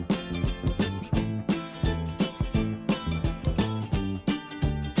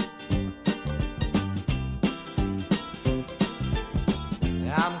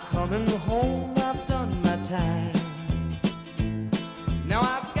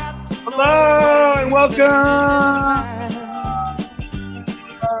Hello and welcome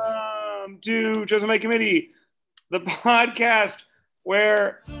to Chosen by Committee, the podcast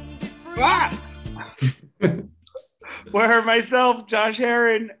where where myself, Josh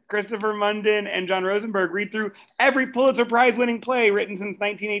Herron, Christopher Munden, and John Rosenberg read through every Pulitzer Prize-winning play written since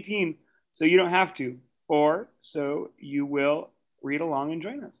 1918, so you don't have to, or so you will read along and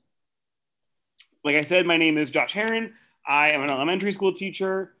join us. Like I said, my name is Josh Herron. I am an elementary school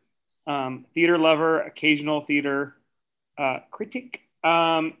teacher, theater lover, occasional theater critic,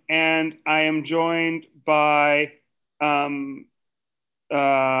 and I am joined by I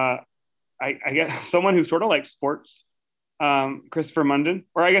guess someone who sort of likes sports, Christopher Munden,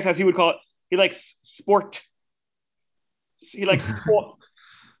 or I guess as he would call it, he likes sport. He likes sport.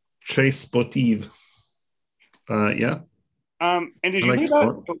 Très sportive. Yeah. And did I you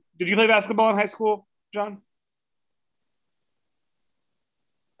like did you play basketball in high school, John?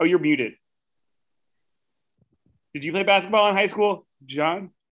 Oh, you're muted. Did you play basketball in high school,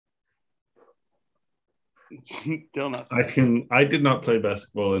 John? Still not. I did not play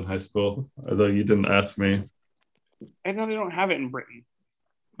basketball in high school, although you didn't ask me. I know they don't have it in Britain.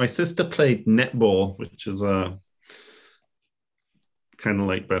 My sister played netball, which is kind of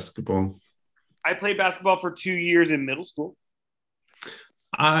like basketball. I played basketball for 2 years in middle school.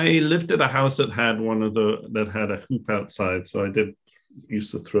 I lived at a house that had a hoop outside, so I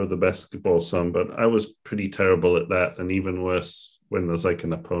used to throw the basketball some, but I was pretty terrible at that, and even worse when there's like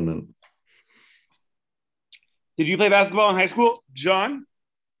an opponent. Did you play basketball in high school, John?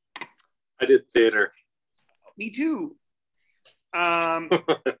 I did theater. Me too. We're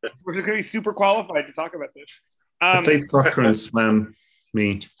going to be super qualified to talk about this. I played soccer and swam.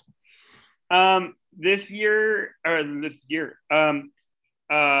 Me. This year,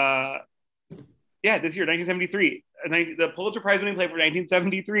 1973. The Pulitzer Prize-winning play for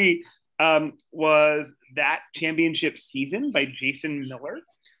 1973 was That Championship Season by Jason Miller.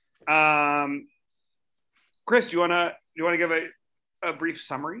 Chris, do you want to give a brief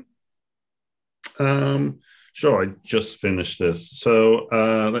summary? Sure. I just finished this. So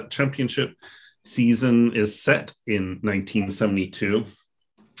that championship season is set in 1972,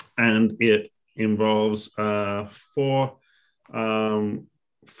 and it involves four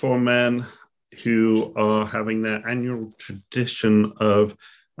men who are having their annual tradition of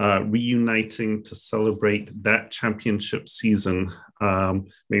reuniting to celebrate that championship season.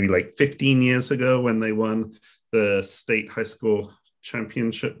 Maybe like 15 years ago when they won the state high school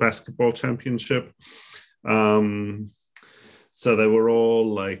basketball championship. So they were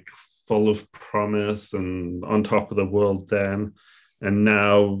all like full of promise and on top of the world then. And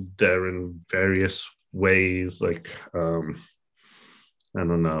now they're in various ways, like, I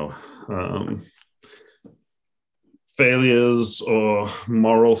don't know, failures or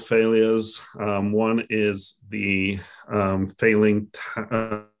moral failures. One is the failing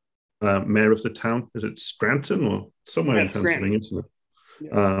mayor of the town. Is it Scranton or somewhere in Pennsylvania, isn't it?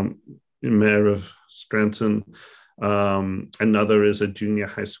 Yeah. Mayor of Scranton. Another is a junior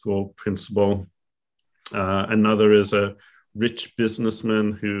high school principal. Another is a rich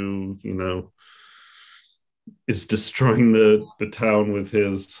businessman who, is destroying the town with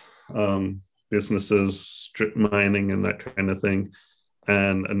his businesses, strip mining and that kind of thing.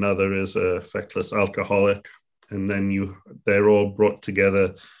 And another is a feckless alcoholic. And then they're all brought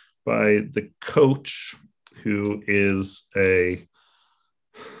together by the coach, who is in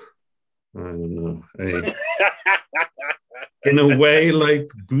a way like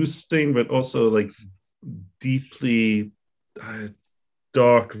boosting, but also like deeply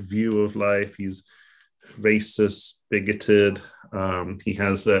dark view of life. He's racist, bigoted. He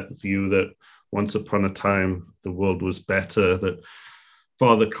has that view that once upon a time the world was better, that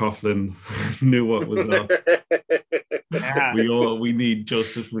Father Coughlin knew what was up. We need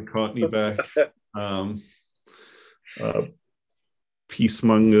Joseph McCartney back.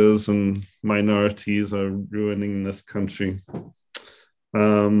 Peacemongers and minorities are ruining this country.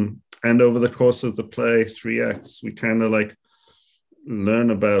 And over the course of the play, 3 acts, we kind of like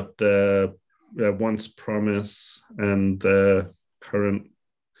learn about their once promise and their current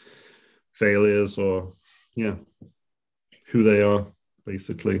failures, or who they are,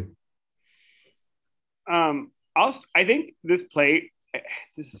 basically. I think this play,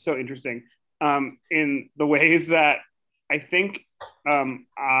 this is so interesting, in the ways that I think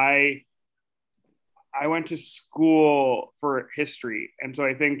I went to school for history, and so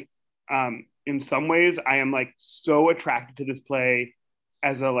I think in some ways I am like so attracted to this play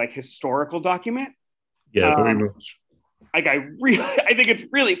as a like historical document. Yeah, very much. Like I think it's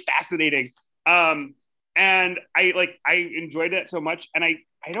really fascinating. and I enjoyed it so much, and I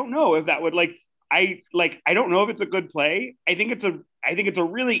don't know if that would I don't know if it's a good play. I think it's a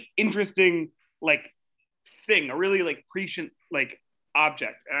really interesting like thing, a really like prescient like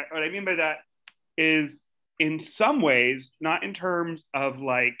object. And what I mean by that is in some ways, not in terms of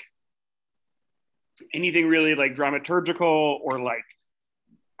like anything really like dramaturgical or like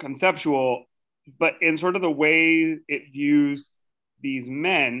conceptual, but in sort of the way it views these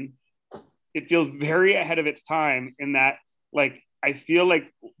men, it feels very ahead of its time in that like I feel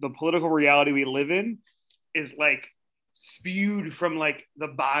like the political reality we live in is like spewed from like the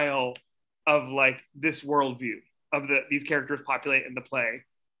bile of like this worldview of these characters populate in the play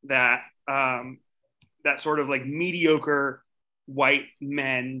that that sort of like mediocre white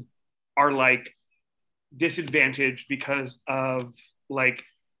men are like disadvantaged because of like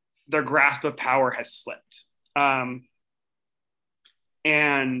their grasp of power has slipped.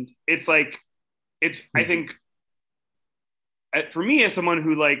 And it's like, I think for me as someone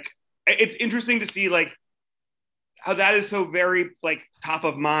who like, it's interesting to see like how that is so very like top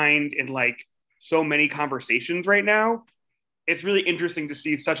of mind in like so many conversations right now. It's really interesting to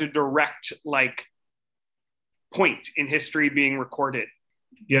see such a direct like point in history being recorded.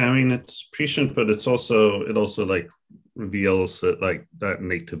 Yeah, I mean it's prescient, but it also like reveals that like that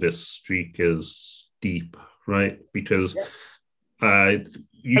nativist streak is deep, right? Because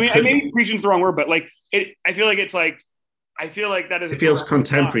maybe prescient's the wrong word, but like I feel like that is it feels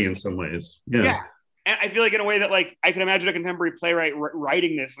contemporary in some ways. Yeah. And I feel like in a way that like I can imagine a contemporary playwright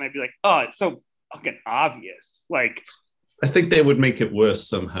writing this, and I'd be like, oh, it's so fucking obvious. Like, I think they would make it worse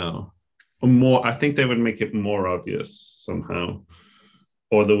somehow, or more. I think they would make it more obvious somehow,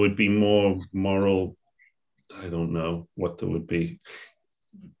 or there would be more moral. I don't know what there would be.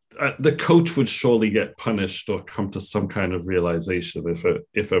 The coach would surely get punished or come to some kind of realization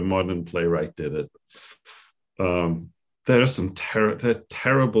if a modern playwright did it. There are some they're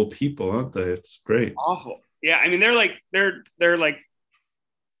terrible people, aren't they? It's great. Awful. Yeah, I mean they're like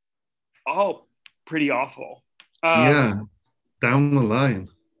all pretty awful. Yeah, down the line.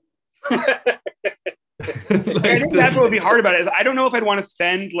 Like I think that's what would be hard about it is I don't know if I'd want to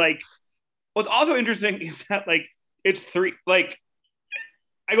spend like. What's also interesting is that like it's three like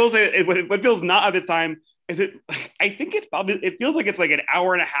I will say what feels not of its time is it like I think it feels like it's like an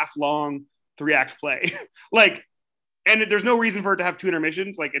hour and a half long 3-act play like. And there's no reason for it to have 2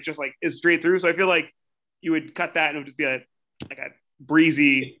 intermissions. Like it's just like is straight through. So I feel like you would cut that and it would just be a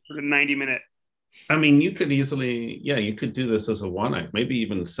breezy sort of 90-minute. I mean, you could easily, you could do this as a 1-act, maybe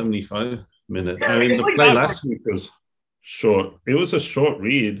even 75 minutes. I mean, the play last week was short. It was a short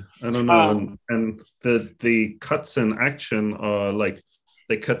read. I don't know. And the cuts in action are like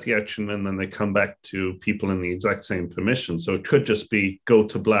they cut the action and then they come back to people in the exact same permission. So it could just be go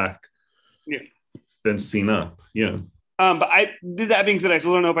to black. Yeah. Then scene up, yeah. But that being said, I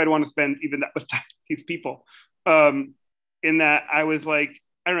still don't know if I'd want to spend even that much time with these people. In that I was like,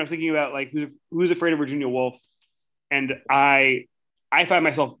 I don't know, thinking about like who's Afraid of Virginia Woolf, and I find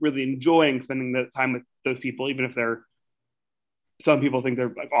myself really enjoying spending the time with those people, even if some people think they're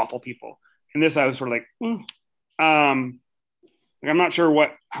like awful people. And this, I was sort of like, I'm not sure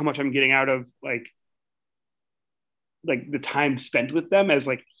how much I'm getting out of like the time spent with them as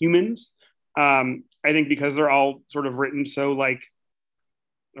like humans. I think because they're all sort of written so like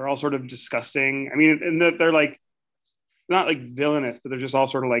they're all sort of disgusting. I mean, and they're like not like villainous, but they're just all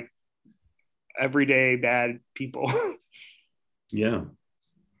sort of like everyday bad people. Yeah.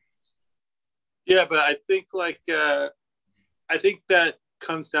 Yeah, but I think I think that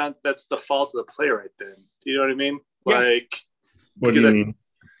comes down. That's the fault of the playwright. Then, do you know what I mean? Yeah. Like, what do you mean?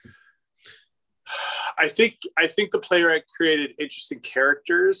 I think the playwright created interesting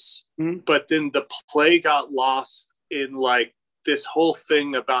characters, but then the play got lost in like this whole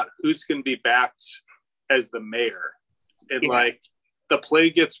thing about who's going to be backed as the mayor, and like the play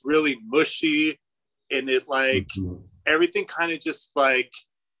gets really mushy, and it like everything kind of just like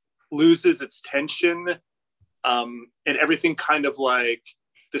loses its tension, and everything kind of like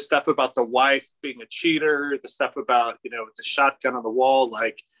the stuff about the wife being a cheater, the stuff about with the shotgun on the wall,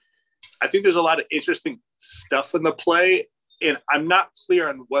 like. I think there's a lot of interesting stuff in the play, and I'm not clear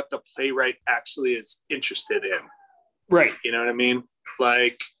on what the playwright actually is interested in. Right. You know what I mean?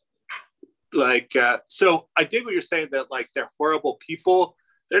 So I dig what you're saying that like they're horrible people.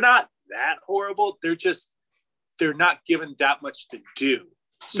 They're not that horrible. They're not given that much to do.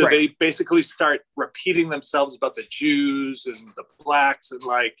 So They basically start repeating themselves about the Jews and the blacks and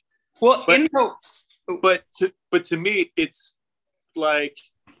like. Well, but to me, it's like.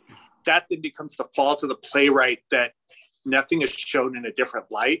 That then becomes the fault of the playwright that nothing is shown in a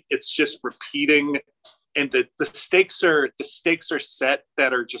different light. It's just repeating and the stakes are set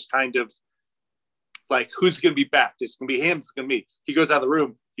that are just kind of like, who's going to be back? It's going to be him. It's going to be me. He goes out of the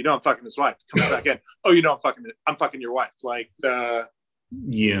room. You know, I'm fucking his wife. Comes back in. Oh, you know, I'm fucking your wife. Like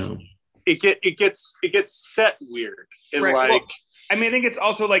it gets set weird and right. Like. Well, I mean, I think it's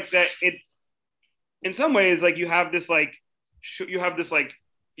also like that. It's in some ways like you have this like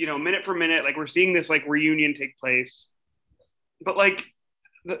minute for minute, like we're seeing this like reunion take place, but like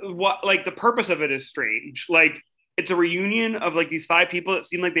the purpose of it is strange. Like it's a reunion of like these 5 people that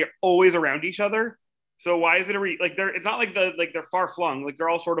seem like they're always around each other. So why is it it's not like they're far flung. Like they're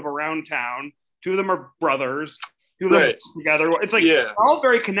all sort of around town. 2 of them are brothers. 2 of them are together. It's like they're all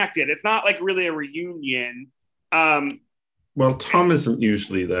very connected. It's not like really a reunion. Well, Tom isn't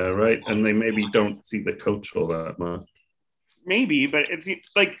usually there, right? And they maybe don't see the coach all that much. Maybe, but it's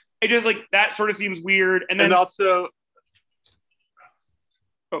like it just like that sort of seems weird. And then also,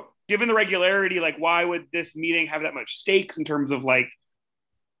 given the regularity, like why would this meeting have that much stakes in terms of like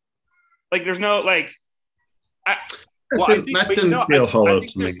there's no like. I think that didn't feel hollow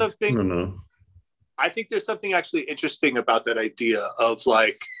to me. I think there's something actually interesting about that idea of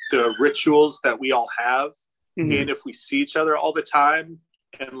like the rituals that we all have, and if we see each other all the time,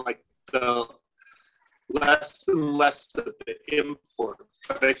 and like the less and less of the import.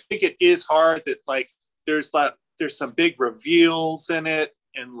 But I think it is hard that like there's some big reveals in it,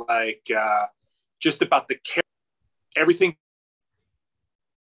 and like just about the care, everything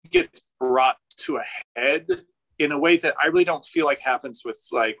gets brought to a head in a way that I really don't feel like happens with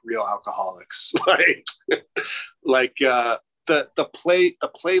like real alcoholics. like the play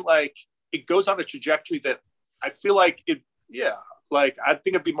like it goes on a trajectory that I feel like like I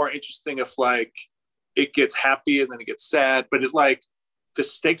think it'd be more interesting if like it gets happy and then it gets sad, but it like the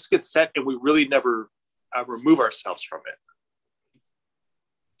stakes get set and we really never remove ourselves from it.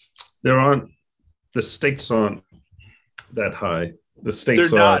 The stakes aren't that high. The stakes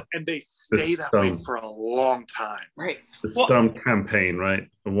they're not, and they stay that way for a long time. Right. The Stump campaign, right?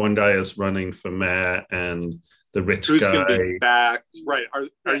 The one guy is running for mayor, and the rich who's guy. Who's going to be backed? Right.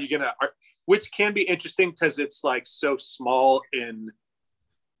 Are you going to? Which can be interesting because it's like so small and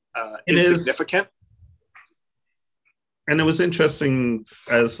insignificant. And it was interesting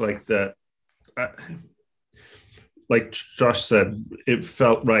as like that. Like Josh said, it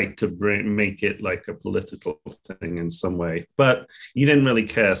felt right to make it like a political thing in some way, but you didn't really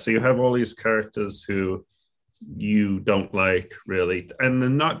care. So you have all these characters who you don't like really, and they're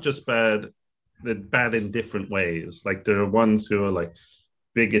not just bad; they're bad in different ways. Like there are ones who are like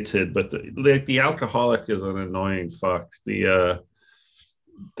bigoted, but the alcoholic is an annoying fuck. The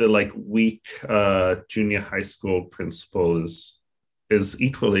like weak junior high school principal is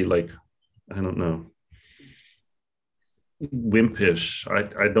equally like, I don't know, wimpish.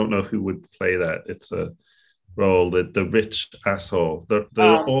 I don't know who would play that. It's a role that the rich asshole.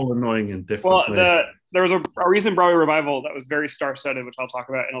 They're all annoying in different ways. There was a recent Broadway revival that was very star-studded, which I'll talk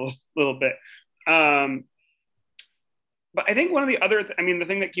about in a little bit. But I think one of the other, the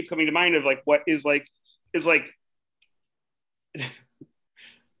thing that keeps coming to mind of like what is like, and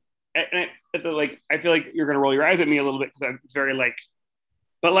I feel like you're gonna roll your eyes at me a little bit because it's very like,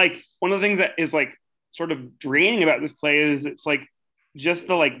 but like one of the things that is like sort of draining about this play is it's like just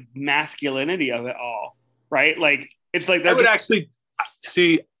the like masculinity of it all, right? Like it's like I would actually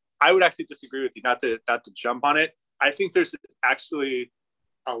disagree with you. Not to jump on it. I think there's actually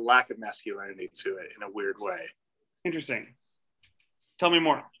a lack of masculinity to it in a weird way. Interesting. Tell me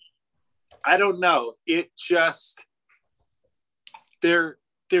more. I don't know. It just they're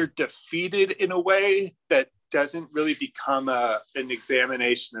defeated in a way that doesn't really become an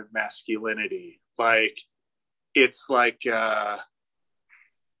examination of masculinity. Like it's like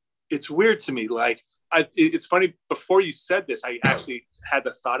it's weird to me. Like it's funny. Before you said this, I actually had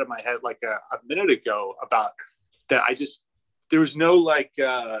the thought in my head like a minute ago about that.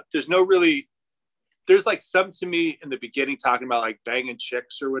 There's like some to me in the beginning talking about like banging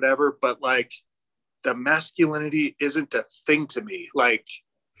chicks or whatever, but like the masculinity isn't a thing to me. Like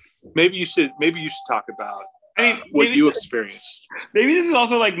maybe you should talk about what you experienced. Maybe this is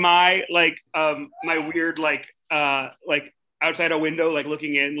also like my weird like outside a window, like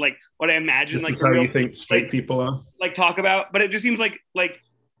looking in, like what I imagine. This like is how you think straight people are. Like talk about, but it just seems like when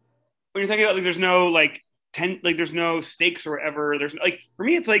you're thinking about like there's no like there's no stakes or whatever. There's like for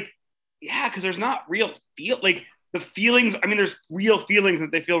me it's like because there's not real the feelings. There's real feelings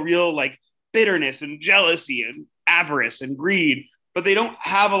that they feel real like bitterness and jealousy and avarice and greed. But they don't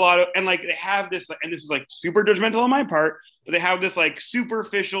have a lot of, and like they have this, and this is like super judgmental on my part, but they have this like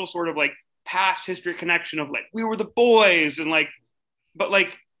superficial sort of like past history connection of like, we were the boys and like, but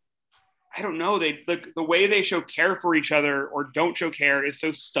like, I don't know. They the way they show care for each other or don't show care is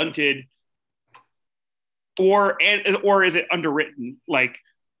so stunted, or is it underwritten? Like,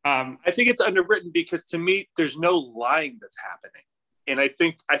 I think it's underwritten because to me, there's no lying that's happening. And I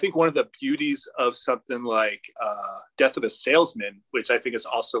think one of the beauties of something like Death of a Salesman, which I think is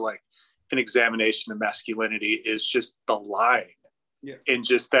also like an examination of masculinity, is just the lying. Yeah. And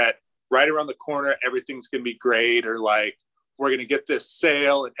just that right around the corner, everything's going to be great, or like, we're going to get this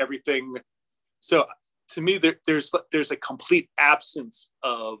sale and everything. So to me, there's a complete absence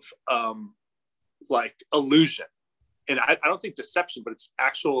of like illusion. And I don't think deception, but it's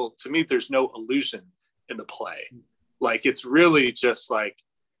actual, to me, there's no illusion in the play. Like, it's really just like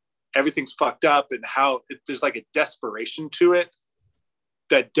everything's fucked up, and there's like a desperation to it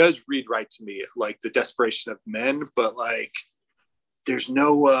that does read right to me, like the desperation of men, but like there's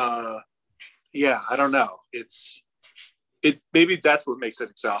no, I don't know. Maybe that's what makes it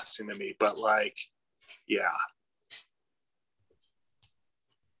exhausting to me, but like, yeah.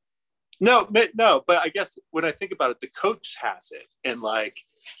 No, but I guess when I think about it, the coach has it, and like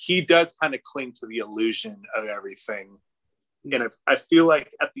he does kind of cling to the illusion of everything. And I feel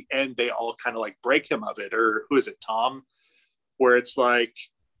like at the end they all kind of like break him of it, or who is it, Tom? Where it's like,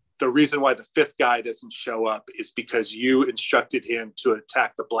 the reason why the fifth guy doesn't show up is because you instructed him to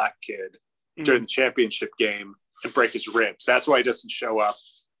attack the black kid during the championship game and break his ribs. That's why he doesn't show up,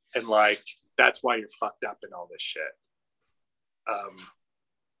 and like that's why you're fucked up and all this shit.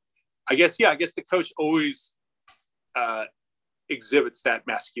 I guess the coach always exhibits that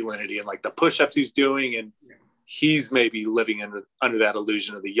masculinity, and like the push-ups he's doing, and he's maybe living under that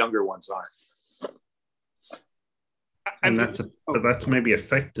illusion of the younger ones aren't. And that's maybe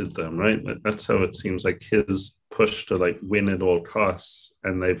affected them, right? That's how it seems, like his push to like win at all costs,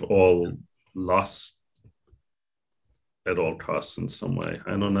 and they've all lost at all costs in some way.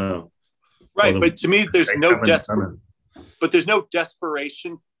 I don't know. Right, but to me, there's no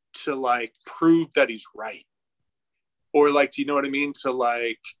desperation to like prove that he's right, or like, do you know what I mean? To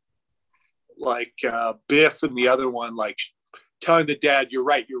like Biff and the other one, like telling the dad, "You're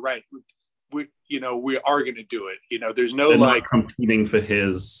right. We are going to do it." There's no, they're like competing for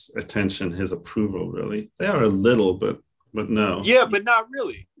his attention, his approval. Really, they are a little, but no. Yeah, but not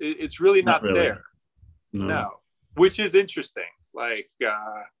really. It's really not really there. No, which is interesting. Like,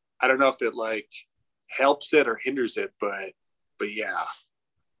 I don't know if it like helps it or hinders it, but yeah.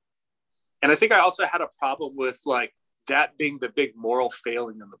 And I think I also had a problem with like that being the big moral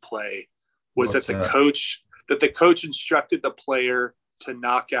failing in the play, was that the coach instructed the player to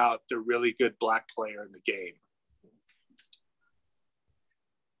knock out the really good black player in the game.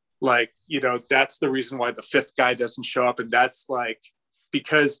 Like, that's the reason why the fifth guy doesn't show up. And that's like,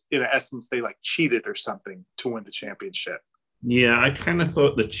 because in essence, they like cheated or something to win the championship. Yeah, I kind of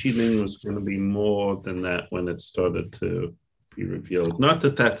thought the cheating was going to be more than that when it started to be revealed. Not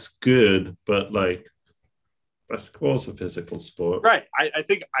that that's good, but like, basketball's a physical sport. Right. I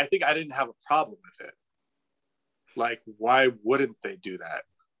think I didn't have a problem with it. Like, why wouldn't they do that?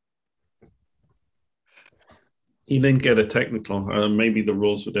 He didn't get a technical. Maybe the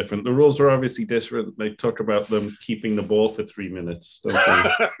rules were different. The rules were obviously different. They talk about them keeping the ball for 3 minutes. Don't they?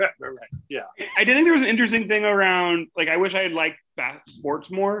 Right. Yeah. I did think there was an interesting thing around, like, I wish I had liked sports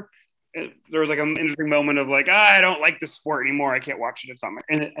more. There was like an interesting moment of like, I don't like this sport anymore. I can't watch it. It's not my.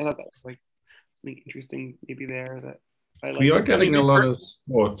 And I thought that was like something interesting maybe there that I like. We are getting a lot of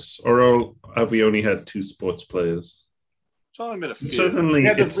sports, or have we only had 2 sports players? It's only been a few. Certainly, we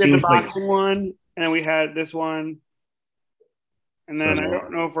had the boxing like one, and then we had this one, and then I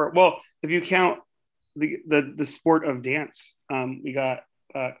don't know if you count the sport of dance, we got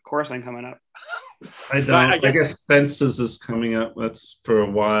chorus line coming up. I don't. I guess fences is coming up. That's for a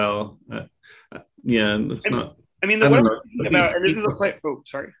while. Yeah, it's not. I mean, what I'm thinking about, and this is a play. Oh,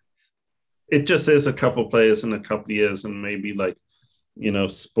 sorry. It just is a couple players in a couple of years, and maybe like,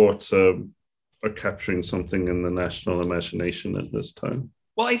 sports are capturing something in the national imagination at this time.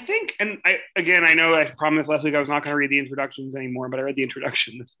 Well, I think, and I know I promised last week I was not going to read the introductions anymore, but I read the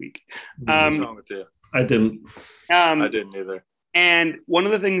introduction this week. What's wrong with you? I didn't. I didn't either. And one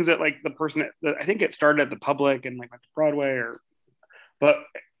of the things that like the person that I think it started at the Public and like went to Broadway, but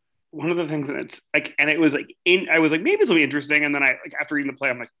one of the things that it's like, and it was like I was like, maybe this will be interesting, and then I like after reading the play,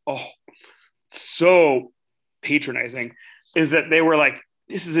 I'm like, oh, so patronizing, is that they were like,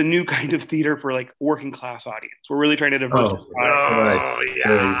 this is a new kind of theater for like working class audience. We're really trying to diversify.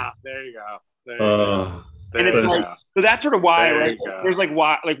 Yeah, there you go. And it's like, so that's sort of why, right? There's like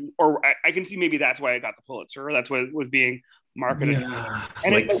why, like, or I can see maybe that's why I got the Pulitzer, or that's what was being marketed. Yeah,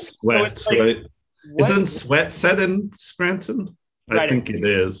 and like Sweat, so like, right? Isn't Sweat set in Scranton? I think it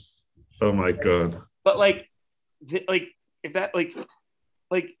is. Oh my God. But like if that like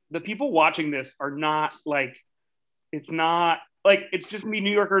the people watching this are not like, it's not like, it's just me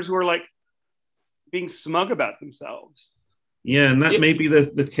New Yorkers who are like being smug about themselves. Yeah, and that may be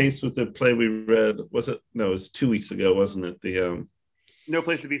the case with the play we read. Was it? No, it was 2 weeks ago, wasn't it? The No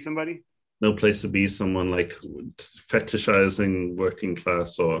Place to Be Somebody. No Place to Be Someone, like fetishizing working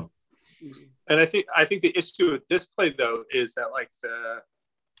class or. And I think the issue with this play though is that like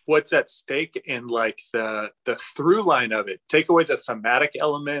what's at stake and like the through line of it, take away the thematic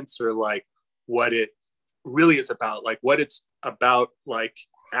elements or like what it really is about, like what it's about, like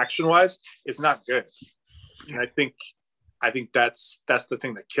action wise, it's not good. And I think that's the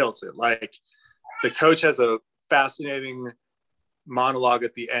thing that kills it. Like the coach has a fascinating monologue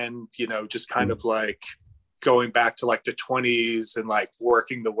at the end, you know, just kind of like going back to like the 20s and like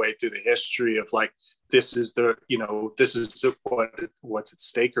working the way through the history of like, this is the, you know, this is what's at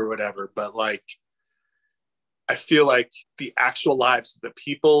stake or whatever. But like, I feel like the actual lives of the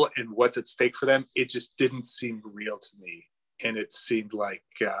people and what's at stake for them, it just didn't seem real to me. And it seemed like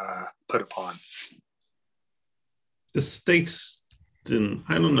put upon. The stakes didn't,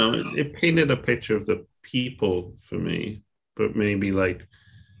 I don't know, it painted a picture of the people for me, but maybe like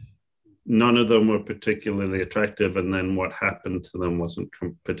none of them were particularly attractive, and then what happened to them wasn't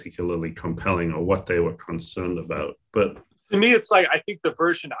particularly compelling or what they were concerned about. But to me, it's like, I think the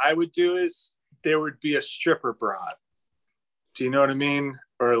version I would do is there would be a stripper broad. Do you know what I mean?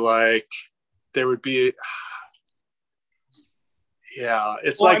 Or like there would be, yeah,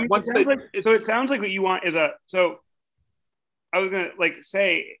 it's well, like, I mean, once they, like, so it sounds like what you want is so I was gonna like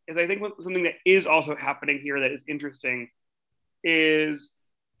say is I think something that is also happening here that is interesting is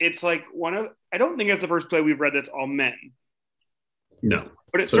it's like I don't think it's the first play we've read that's all men. No.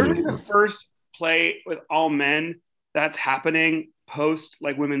 But it's certainly the first play with all men that's happening post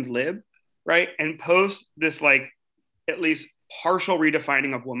like Women's Lib, right? And post this like at least partial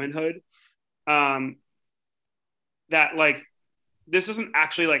redefining of womanhood. That like this doesn't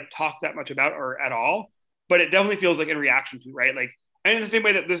actually like talk that much about or at all, but it definitely feels like in reaction to, right? Like, and in the same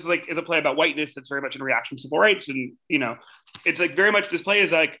way that this is like is a play about whiteness that's very much in reaction to civil rights, and you know, it's like very much this play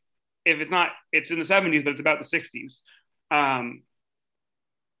is like, if it's not, it's in the 70s, but it's about the 60s. I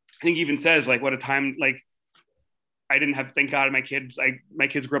think he even says like, what a time, like I didn't have, thank God my kids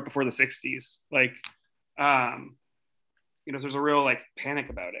grew up before the 60s. Like, you know, so there's a real like panic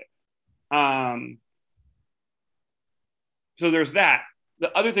about it. So there's that.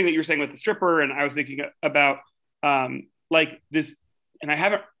 The other thing that you're saying with the stripper, and I was thinking about like this, and I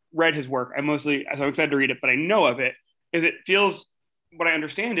haven't read his work. I'm excited to read it, but I know of it, is it feels, what I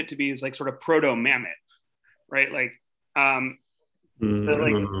understand it to be is like sort of proto-Mamet, right? Like,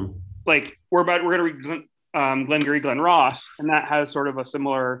 like we're going to read Glengarry Glen Ross, and that has sort of a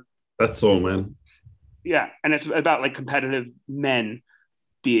similar. That's all men. Yeah, and it's about like competitive men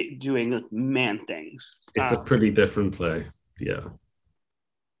doing like man things. It's a pretty different play. Yeah.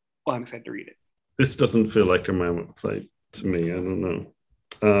 Well, I'm excited to read it. This doesn't feel like a Mamet play to me. I don't know.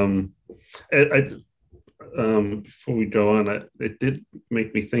 Before we go on, it did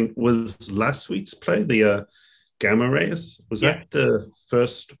make me think, was last week's play, the Gamma Rays, was that the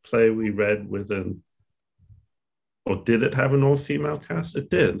first play we read with or did it have an all-female cast?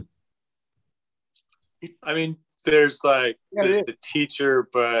 It did. I mean, there's the teacher,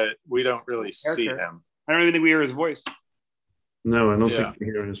 but we don't really see him. I don't even think we hear his voice. No, I don't think we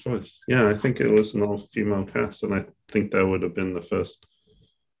hear his voice. Yeah, I think it was an all-female cast, and I think that would have been the first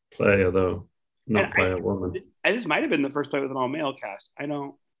play, although not by a woman. This might have been the first play with an all-male cast. I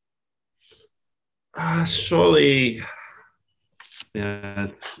don't. Surely. Yeah,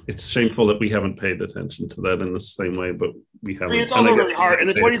 it's shameful that we haven't paid attention to that in the same way, but we haven't. I mean, it's also really hard. In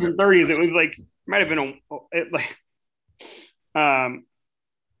the 20s and 30s, it was like, might have been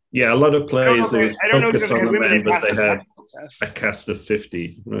yeah, a lot of plays, it was focused on the men, but they had a cast of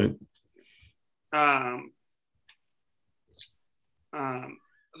 50, right? So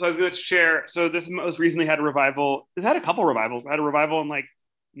I was going to share, so this most recently had a revival. This had a couple revivals. It had a revival in like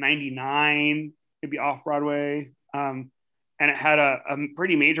 99, maybe off Broadway. And it had a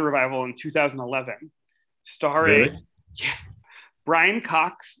pretty major revival in 2011, starring Brian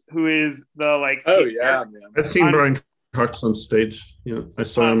Cox, who is the like. Oh yeah, man! I've seen Brian Cox on stage. Yeah, I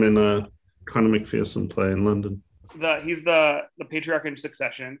saw him in a Conor McPherson play in London. He's the patriarch in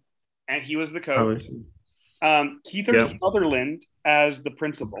Succession, and he was the coach. Kiefer Sutherland as the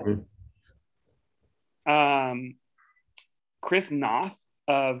principal. Okay. Chris Noth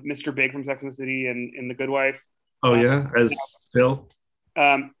of Mr. Big from Sex and the City and in The Good Wife. Oh yeah, as Phil.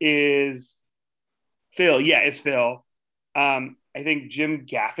 Is Phil? Yeah, is Phil. I think Jim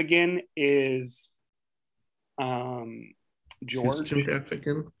Gaffigan is George. Who's Jim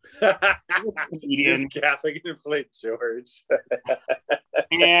Gaffigan? Jim Gaffigan played George.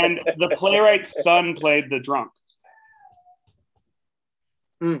 And the playwright's son played the drunk.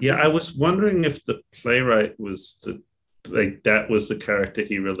 Yeah, I was wondering if the playwright was that was the character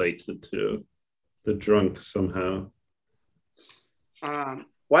he related to, the drunk somehow.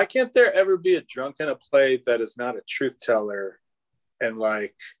 Why can't there ever be a drunk in a play that is not a truth teller? And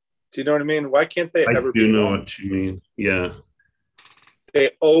like, do you know what I mean? Why can't they ever be? I do know wrong? what you mean. Yeah.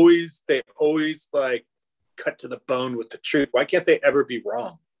 They always like cut to the bone with the truth. Why can't they ever be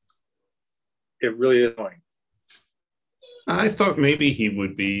wrong? It really is annoying. I thought maybe he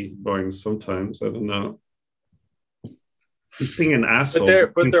would be boring sometimes. I don't know. He's being an asshole.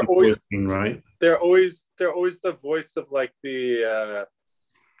 But they're always being right. They're always the voice of like the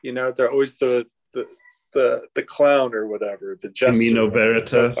they're always the clown or whatever, the jester. Camino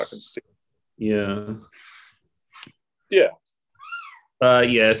Veritas. Yeah. Yeah.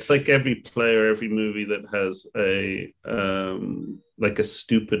 Yeah, it's like every player, every movie that has a like a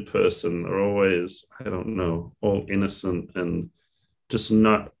stupid person are always, I don't know, all innocent and just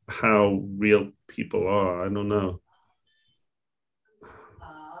not how real people are. I don't know.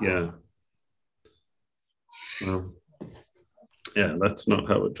 Yeah. Yeah, that's not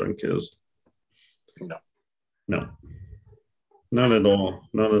how a drunk is. No. Not at all.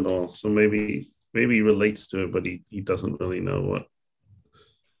 Not at all. So maybe he relates to it, but he doesn't really know what.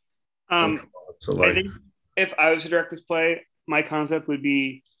 So I think if I was to direct this play, my concept would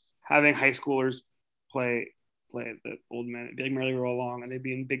be having high schoolers play the old men. It'd be like Merrily Roll Along, and they'd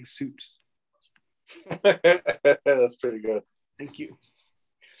be in big suits. That's pretty good. Thank you.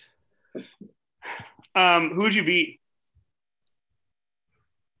 Who would you be?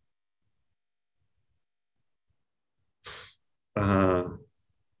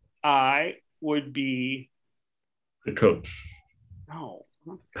 I would be the coach. No,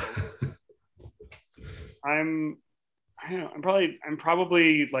 not the coach. I'm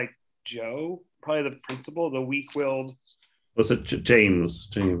probably like Joe, probably the principal, the weak-willed. Was it James?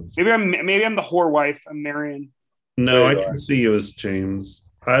 Maybe I'm the whore wife. I'm Marion. No, I can see you as James.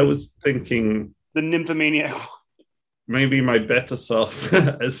 I was thinking the nymphomaniac. Maybe my better self,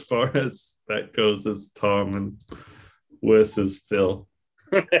 as far as that goes, is Tom, and worse is Phil.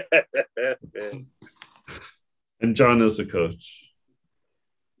 And John is the coach.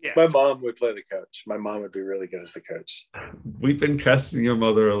 Yeah. My mom would play the coach. My mom would be really good as the coach. We've been casting your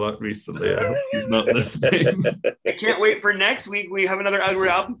mother a lot recently. I hope she's not listening. I can't wait for next week. We have another Edward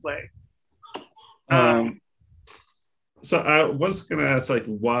Albee play. So I was going to ask, like,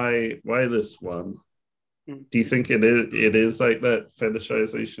 why this one? Do you think it is like that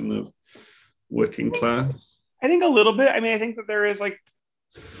fetishization of working class? I think a little bit. I mean, I think that there is like,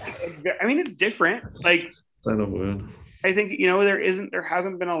 I mean, it's different. Like, is that a word? I think, there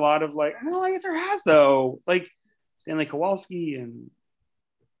hasn't been a lot of like, no, I guess there has though. Like Stanley Kowalski and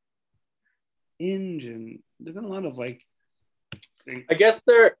Inge, and there's been a lot of like. I guess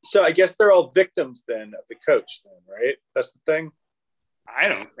they're all victims then of the coach then, right? That's the thing. I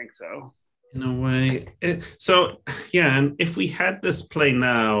don't think so. In a way. And if we had this play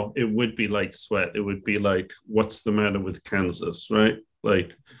now, it would be like Sweat. It would be like, what's the matter with Kansas, right?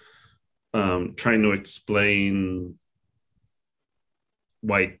 Like trying to explain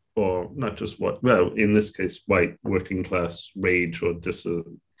white, or not just what, well, in this case, white working class rage or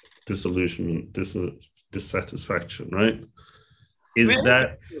disillusionment, dissatisfaction, right? I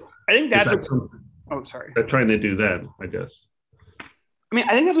think that's sorry. They're trying to do that, I guess. I mean,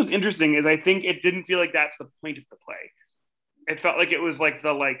 I think that's what's interesting is I think it didn't feel like that's the point of the play. It felt like it was like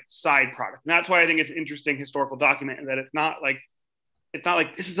the side product. And that's why I think it's an interesting historical document, and that it's not like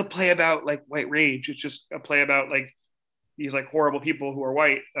this is a play about like white rage. It's just a play about like these like horrible people who are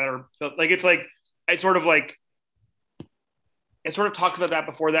white that are like, it's like, it sort of talks about that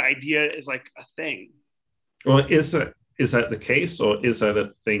before that idea is like a thing. Well, is that the case, or is that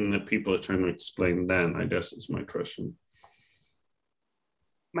a thing that people are trying to explain then? I guess is my question.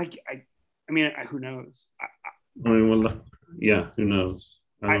 Mike, I mean, who knows? Who knows?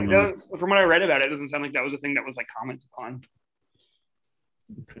 From what I read about it, it doesn't sound like that was a thing that was like commented upon.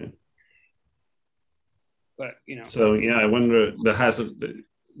 Okay. But So yeah, I wonder.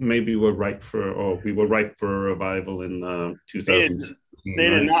 Maybe we were ripe for a revival in 2016. They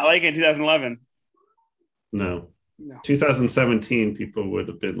did not like it in 2011. No. 2017, people would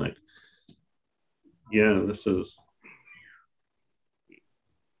have been like, "Yeah, this is."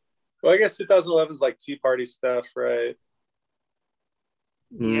 Well, I guess 2011 is like Tea Party stuff, right?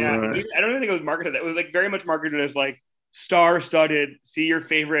 Yeah, I don't think it was marketed. It was like very much marketed as like star-studded. See your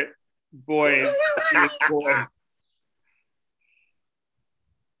favorite boys.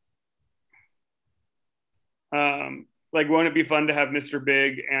 Like, won't it be fun to have Mr.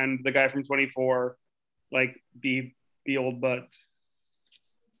 Big and the guy from 24 like be old buds?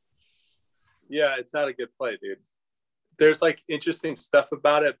 Yeah, it's not a good play, dude. There's like interesting stuff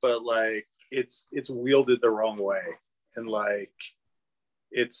about it, but like it's wielded the wrong way, and like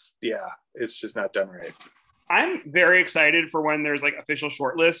it's just not done right. I'm very excited for when there's like official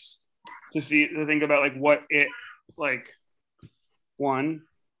shortlists to think about like what it like won.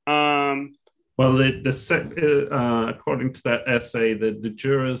 Well, according to that essay, the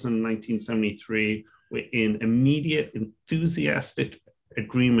jurors in 1973 were in immediate, enthusiastic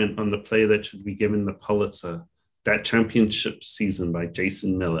agreement on the play that should be given the Pulitzer, That Championship Season by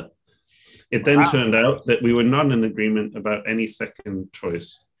Jason Miller. It then turned out that we were not in agreement about any second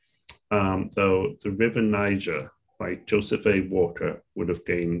choice, though The River Niger by Joseph A. Walker would have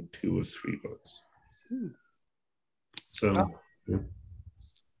gained 2 or 3 votes. So,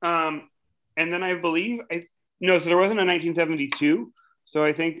 yeah. And then I believe so there wasn't a 1972. So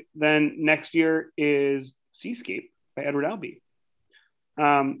I think then next year is Seascape by Edward Albee,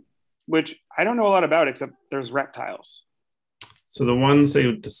 which I don't know a lot about except there's reptiles. So the ones they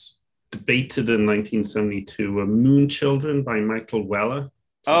debated in 1972 were Moon Children by Michael Weller.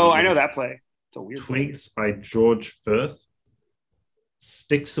 Oh, I know that play. It's a weird Twigs by George Firth.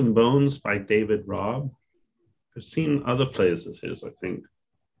 Sticks and Bones by David Robb. I've seen other plays of his, I think.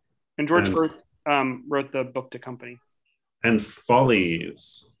 And George Firth wrote the book to Company. And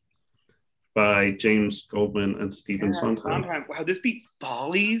Follies by James Goldman and Stephen Sondheim. Wow, this beat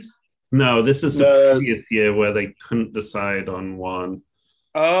Follies? No, this is the previous year where they couldn't decide on one.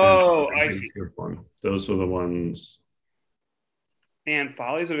 Oh, I see. One. Those were the ones. Man,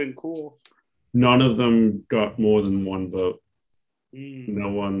 Follies would have been cool. None of them got more than 1 vote. No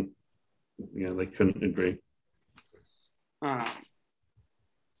one. Yeah, they couldn't agree. Wow.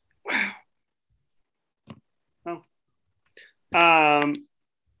 Oh.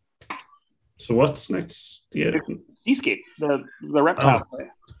 So what's next? Yeah. Seascape, the reptile play.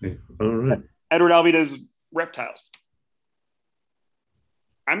 All right. Edward Albee does reptiles.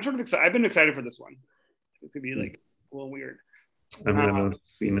 I'm sort of excited. I've been excited for this one. It could be like a little weird. I've never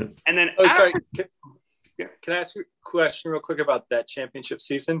seen it. And then sorry. Can I ask you a question real quick about that championship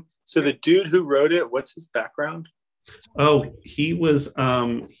season? So the dude who wrote it, what's his background? Oh, he was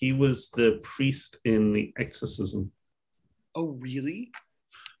the priest in The Exorcism. Oh, really?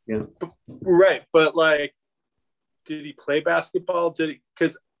 Yeah. Right, but like, did he play basketball? Did he?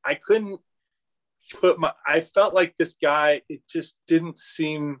 Because I couldn't I felt like this guy. It just didn't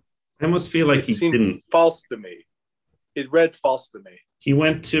seem. I almost feel like he didn't. False to me. It read false to me. He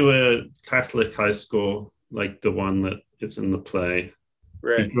went to a Catholic high school, like the one that is in the play.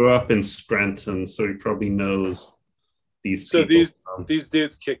 Right. He grew up in Scranton, so he probably knows these so people. These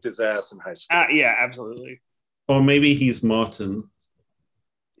dudes kicked his ass in high school. Yeah, absolutely. Or maybe he's Martin.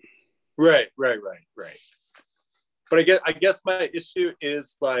 Right. But I guess my issue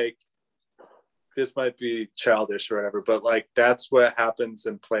is like, this might be childish or whatever, but like that's what happens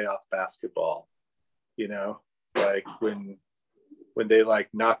in playoff basketball, you know, like when they like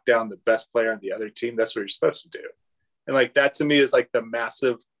knock down the best player on the other team, that's what you're supposed to do. And like that to me is like the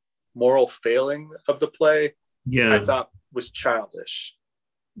massive moral failing of the play. Yeah, I thought was childish.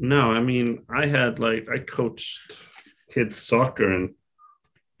 No, I mean, I coached kids soccer, and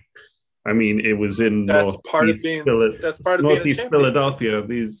I mean, it was in Northeast Philadelphia.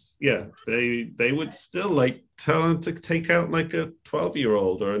 They would still like tell them to take out like a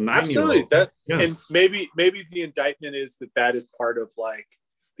 12-year-old or a 9-year-old. Absolutely. And maybe the indictment is that is part of like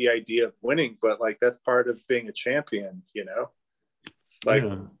the idea of winning, but like that's part of being a champion, you know? Like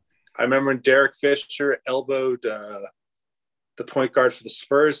I remember when Derek Fisher elbowed the point guard for the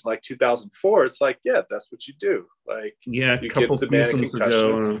Spurs in like 2004. It's like, yeah, that's what you do. Like, a couple seasons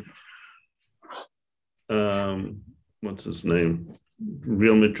ago. What's his name?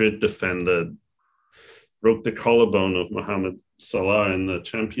 Real Madrid defender broke the collarbone of Mohamed Salah in the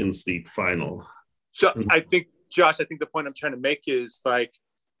Champions League final. So I think, Josh, the point I'm trying to make is like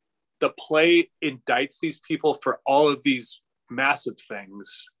the play indicts these people for all of these massive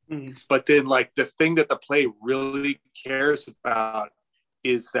things. But then like the thing that the play really cares about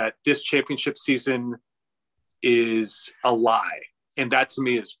is that this championship season is a lie. And that to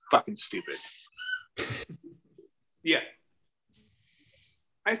me is fucking stupid. Yeah.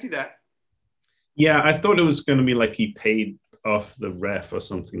 I see that. Yeah, I thought it was going to be like he paid off the ref or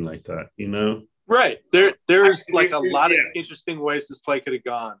something like that, you know? Right. There's like a lot of interesting ways this play could have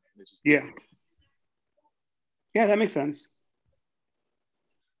gone. Yeah. Yeah, that makes sense.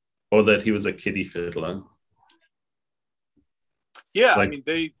 Or that he was a kiddie fiddler. Yeah, like, I mean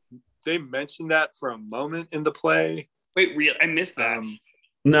they mentioned that for a moment in the play. Wait, real? I missed that.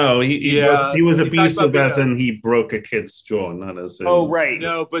 No, he was abusive as in he broke a kid's jaw, not as in. Oh, right.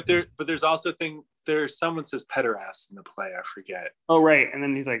 No, but there's also a thing. There's someone says pederast in the play. I forget. Oh, right. And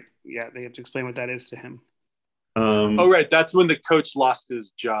then he's like, yeah, they have to explain what that is to him. Oh, right. That's when the coach lost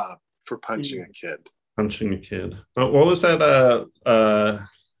his job for punching a kid. Punching a kid. But what was that?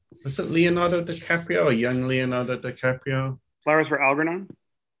 Was it Leonardo DiCaprio or young Leonardo DiCaprio? Flowers for Algernon?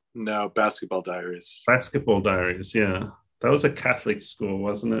 No, Basketball Diaries. Basketball Diaries, yeah. That was a Catholic school,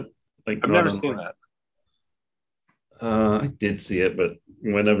 wasn't it? Like I've never seen that. I did see it, but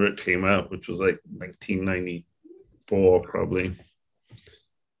whenever it came out, which was like 1994, probably.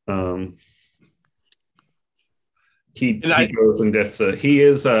 He goes and gets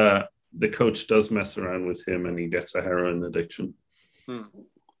the coach does mess around with him and he gets a heroin addiction.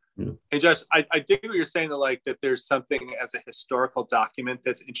 Yeah. Hey Josh, I dig what you're saying that there's something as a historical document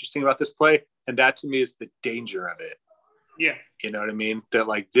that's interesting about this play, and that to me is the danger of it. Yeah. You know what I mean? That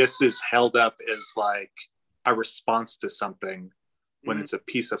this is held up as like a response to something when it's a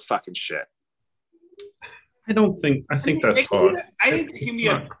piece of fucking shit. I think that's hard. I think it can be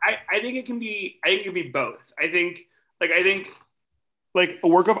I think it can be both. I think a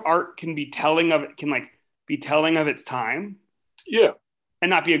work of art can be telling of its time. Yeah. And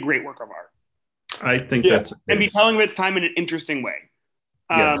not be a great work of art. I think that's and be telling of its time in an interesting way.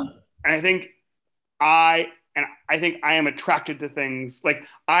 And I think I am attracted to things, like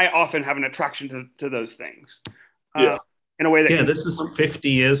I often have an attraction to those things. In a way that this is 50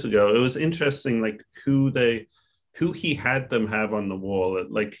 years ago. It was interesting, like who he had them have on the wall.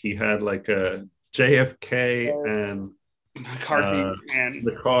 Like he had like a JFK and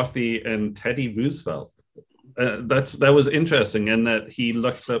McCarthy and Teddy Roosevelt. That was interesting, and that he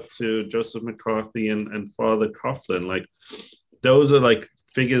looks up to Joseph McCarthy and Father Coughlin. Like those are like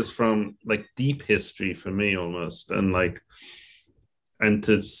figures from like deep history for me almost, and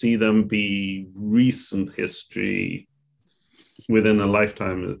to see them be recent history within a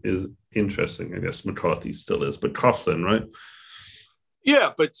lifetime is interesting. I guess McCarthy still is, but Coughlin, right?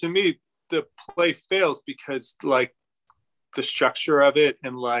 Yeah, but to me the play fails because like the structure of it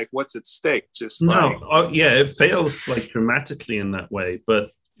and like what's at stake it fails like dramatically in that way,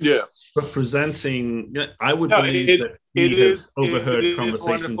 but presenting, I would believe that he has overheard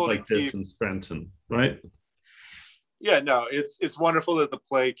conversations like this in Scranton, right? Yeah, no, it's wonderful that the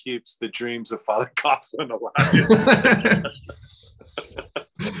play keeps the dreams of Father Coughlin alive.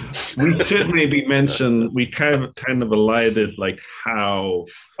 We should maybe mention, we kind of elided like how,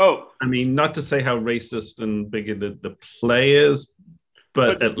 I mean, not to say how racist and bigoted the play is,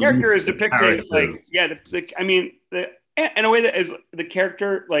 but at the character least is depicting in a way that is the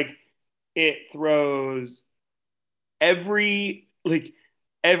character, like it throws every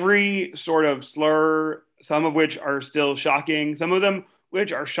sort of slur, some of which are still shocking, some of them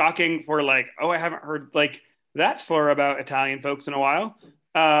which are shocking for like, I haven't heard like that slur about Italian folks in a while.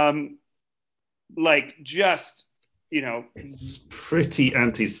 It's pretty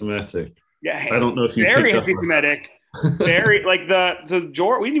anti-Semitic. Yeah, I don't know if you very anti-Semitic. Very like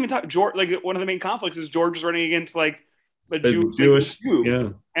George. We didn't even talk George. Like one of the main conflicts is George is running against like a Jewish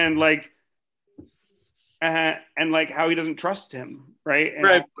Jew, and how he doesn't trust him, right?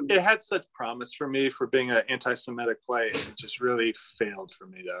 Right. It had such promise for me for being an anti-Semitic play, and it just really failed for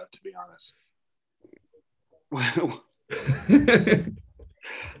me, though, to be honest.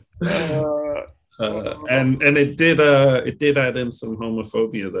 And it did add in some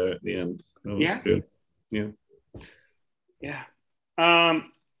homophobia there at the end. That was good. Yeah. Well,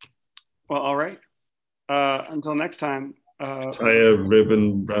 all right. Until next time. Tie a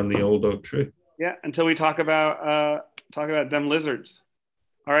ribbon around the old oak tree. Yeah. Until we talk about them lizards.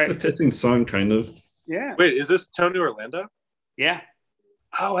 All right. It's a fitting song, kind of. Yeah. Wait, is this Tony Orlando? Yeah.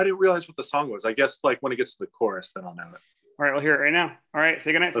 Oh, I didn't realize what the song was. I guess like when it gets to the chorus, then I'll know it. All right, we'll hear it right now. All right,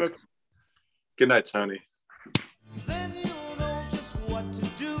 say goodnight, folks. Good night, Tony. Then you'll know just what to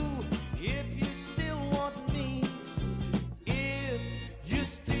do if you still want me. If you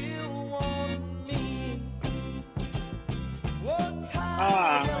still want me.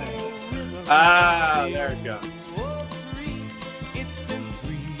 There it goes.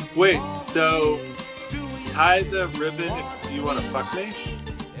 Wait, so tie the ribbon if you want to fuck me?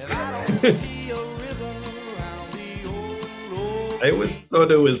 I always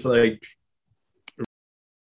thought it was like